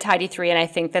love the Tidy 3, and I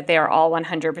think that they are all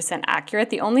 100% accurate.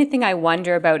 The only thing I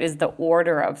wonder about is the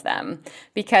order of them.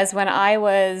 Because when I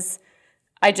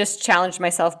just challenged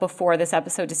myself before this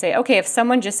episode to say, okay, if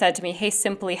someone just said to me, hey,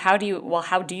 simply, how do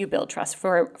you build trust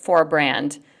for a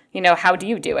brand? How do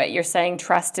you do it? You're saying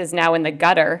trust is now in the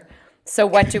gutter. So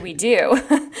what do we do?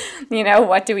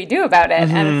 What do we do about it?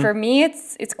 And for me,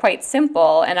 it's quite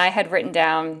simple. And I had written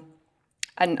down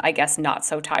an, I guess, not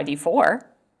so tidy 4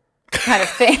 kind of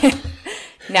thing.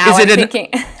 Now I'm thinking,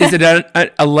 is it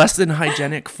a less than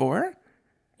hygienic 4?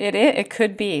 It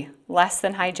could be less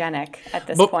than hygienic at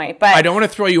this point. But I don't want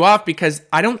to throw you off, because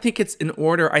I don't think it's in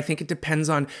order. I think it depends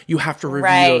on, you have to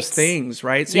review those things,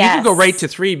 right? So you can go right to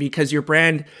 3 because your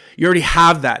brand, you already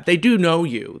have that. They do know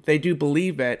you. They do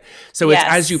believe it. So it's,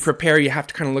 as you prepare, you have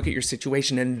to kind of look at your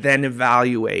situation and then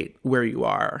evaluate where you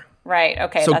are. Right.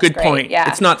 Okay. So that's good great. point. Yeah.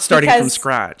 It's not starting from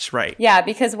scratch. Right. Yeah.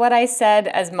 Because what I said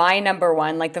as my number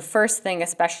one, like the first thing,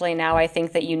 especially now, I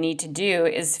think that you need to do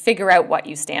is figure out what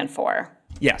you stand for.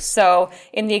 Yes. So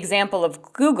in the example of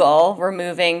Google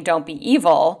removing "Don't be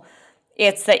evil,"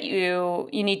 it's that you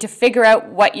need to figure out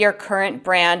what your current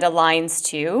brand aligns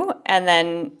to,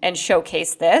 and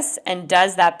showcase this. And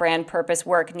does that brand purpose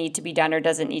work need to be done, or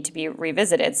does it need to be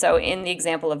revisited? So in the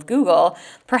example of Google,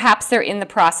 perhaps they're in the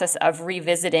process of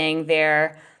revisiting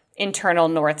their internal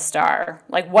North Star.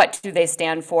 Like, what do they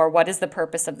stand for? What is the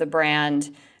purpose of the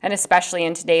brand? And especially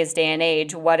in today's day and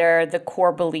age, what are the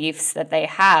core beliefs that they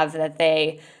have that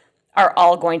they are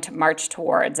all going to march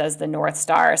towards as the North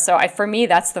Star? So for me,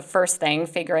 that's the first thing,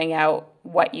 figuring out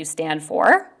what you stand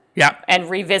for. Yeah. And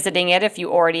revisiting it if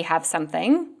you already have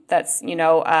something that's,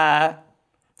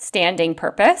 standing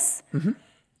purpose. Mm-hmm.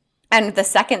 And the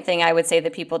second thing I would say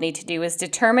that people need to do is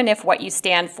determine if what you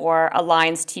stand for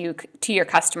aligns to your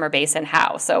customer base and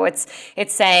how. So it's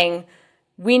saying,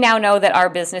 we now know that our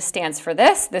business stands for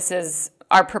this. This is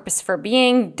our purpose for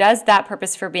being. Does that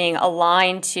purpose for being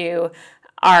align to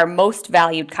our most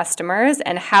valued customers?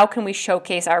 And how can we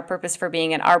showcase our purpose for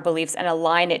being and our beliefs and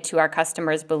align it to our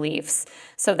customers' beliefs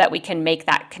so that we can make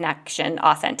that connection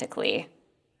authentically?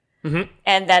 Mm-hmm.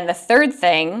 And then the third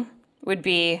thing would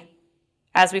be,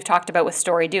 as we've talked about with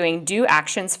story doing, do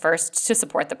actions first to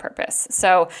support the purpose.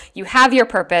 So you have your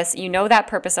purpose, you know that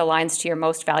purpose aligns to your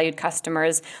most valued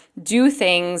customers. Do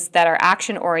things that are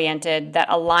action oriented that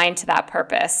align to that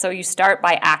purpose. So you start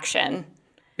by action.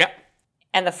 Yep.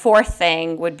 And the fourth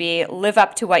thing would be live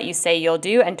up to what you say you'll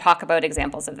do and talk about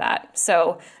examples of that.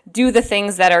 So do the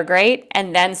things that are great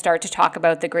and then start to talk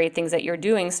about the great things that you're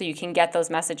doing so you can get those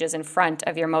messages in front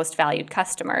of your most valued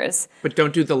customers. But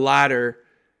don't do the latter.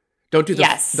 Don't do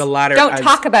the latter. Don't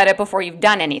talk about it before you've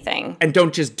done anything. And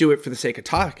don't just do it for the sake of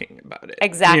talking about it.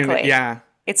 Exactly. Yeah.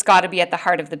 It's got to be at the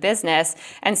heart of the business.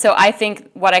 And so I think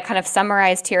what I kind of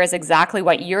summarized here is exactly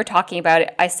what you're talking about.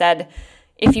 I said,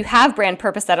 if you have brand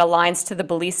purpose that aligns to the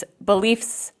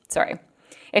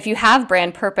if you have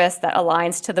brand purpose that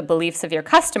aligns to the beliefs of your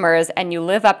customers and you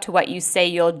live up to what you say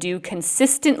you'll do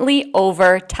consistently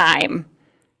over time,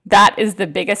 that is the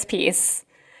biggest piece.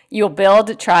 You'll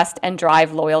build trust and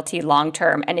drive loyalty long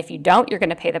term. And if you don't, you're going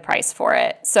to pay the price for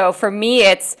it. So for me,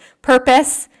 it's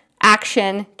purpose,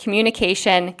 action,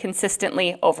 communication,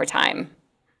 consistently over time.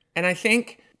 And I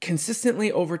think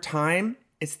consistently over time,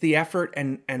 it's the effort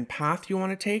and path you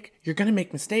want to take. You're going to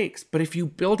make mistakes. But if you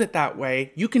build it that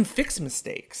way, you can fix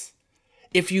mistakes.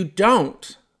 If you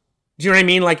don't, do you know what I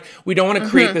mean? Like, we don't want to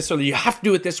create this so that you have to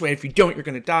do it this way. If you don't, you're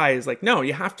going to die. It's like, no,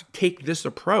 you have to take this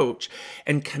approach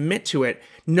and commit to it,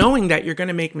 knowing that you're going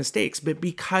to make mistakes. But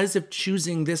because of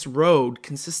choosing this road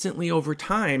consistently over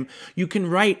time, you can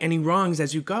right any wrongs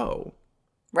as you go.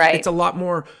 Right. It's a lot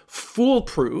more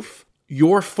foolproof.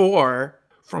 You're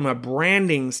from a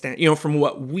branding from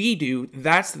what we do,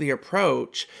 that's the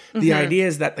approach. The idea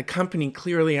is that the company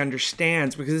clearly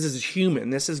understands, because this is human,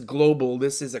 this is global,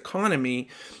 this is economy.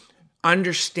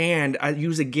 Understand,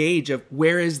 use a gauge of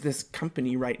where is this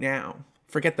company right now.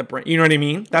 Forget the brand. You know what I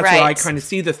mean? That's right. what I kind of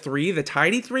see. The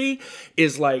Tidy 3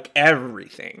 is like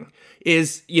everything.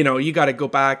 You got to go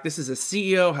back. This is a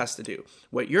CEO has to do.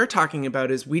 What you're talking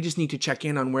about is we just need to check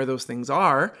in on where those things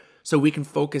are so we can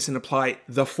focus and apply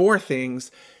the 4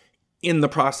 things in the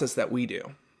process that we do.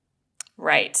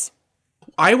 Right.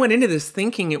 I went into this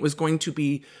thinking it was going to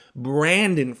be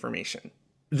brand information.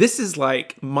 This is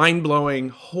like mind-blowing.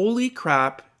 Holy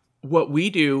crap, what we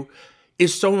do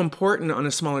is so important on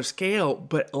a smaller scale,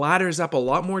 but ladders up a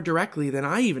lot more directly than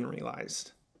I even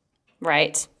realized.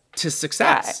 Right. To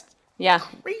success. Yeah.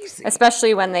 Crazy.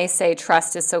 Especially when they say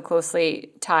trust is so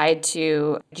closely tied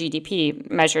to GDP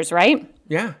measures, right?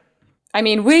 Yeah. I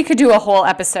mean, we could do a whole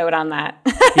episode on that.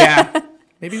 Yeah.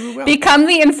 Maybe we will. Become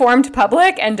the informed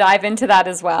public and dive into that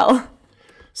as well.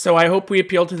 So I hope we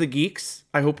appeal to the geeks.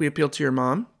 I hope we appeal to your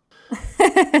mom.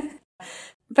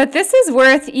 But this is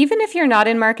worth, even if you're not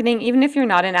in marketing, even if you're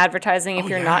not in advertising, if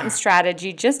you're not in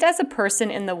strategy, just as a person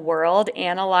in the world,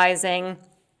 analyzing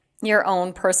your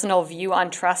own personal view on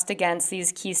trust against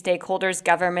these key stakeholders,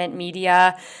 government,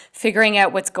 media, figuring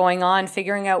out what's going on,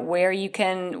 figuring out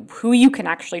who you can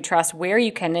actually trust, where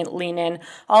you can lean in,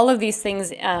 all of these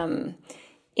things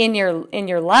in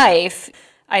your life,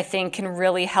 I think can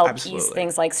really help ease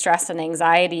things like stress and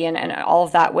anxiety and all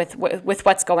of that with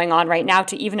what's going on right now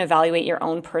to even evaluate your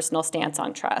own personal stance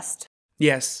on trust.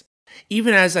 Yes.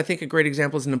 Even as I think a great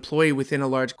example is an employee within a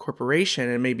large corporation,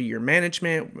 and maybe your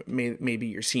management, maybe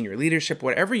your senior leadership,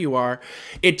 whatever you are,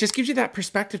 it just gives you that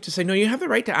perspective to say, no, you have the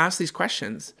right to ask these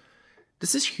questions.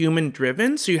 This is human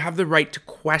driven, so you have the right to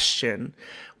question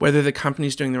whether the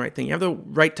company's doing the right thing. You have the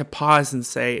right to pause and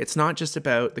say, it's not just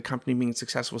about the company being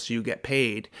successful so you get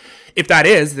paid. If that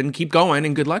is, then keep going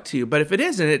and good luck to you. But if it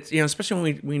isn't, it's,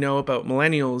 especially when we know about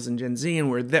millennials and Gen Z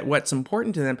and what's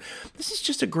important to them, this is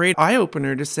just a great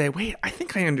eye-opener to say, wait, I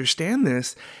think I understand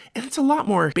this. And it's a lot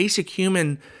more basic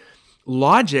human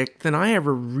logic than I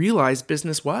ever realized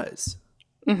business was.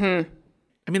 Mm-hmm.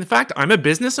 I mean, the fact I'm a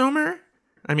business owner,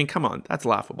 I mean, come on, that's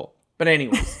laughable. But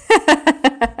anyways,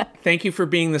 thank you for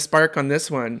being the spark on this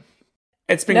one.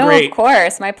 It's been great. Of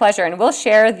course, my pleasure. And we'll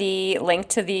share the link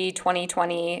to the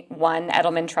 2021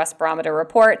 Edelman Trust Barometer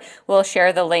report. We'll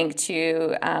share the link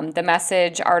to the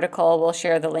Message article. We'll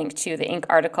share the link to the Inc.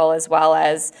 article, as well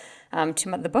as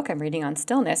to the book I'm reading on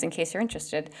stillness, in case you're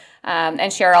interested,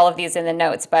 and share all of these in the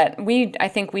notes. But I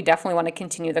think we definitely want to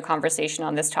continue the conversation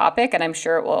on this topic, and I'm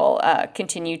sure it will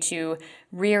continue to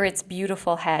rear its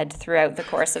beautiful head throughout the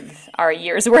course of our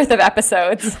year's worth of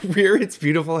episodes. Rear its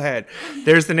beautiful head.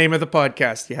 There's the name of the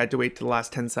podcast. You had to wait to the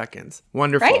last 10 seconds.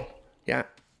 Wonderful. Right? Yeah.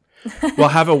 Well,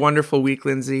 have a wonderful week,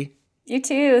 Lindsay. You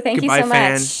too. Thank Goodbye, you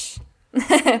so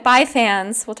much. Bye,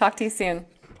 fans. We'll talk to you soon.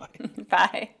 Bye.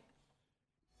 Bye.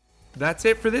 That's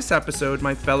it for this episode,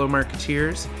 my fellow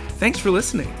marketeers. Thanks for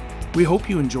listening. We hope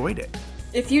you enjoyed it.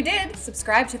 If you did,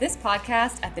 subscribe to this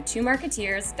podcast at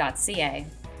the2marketeers.ca.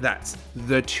 That's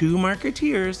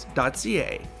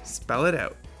the2marketeers.ca. Spell it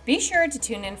out. Be sure to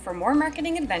tune in for more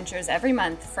marketing adventures every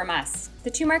month from us, the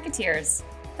 2 Marketeers.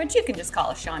 But you can just call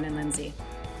us Sean and Lindsay.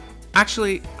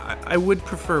 Actually, I would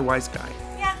prefer Wise Guy.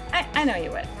 Yeah, I know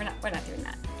you would. We're not doing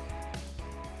that.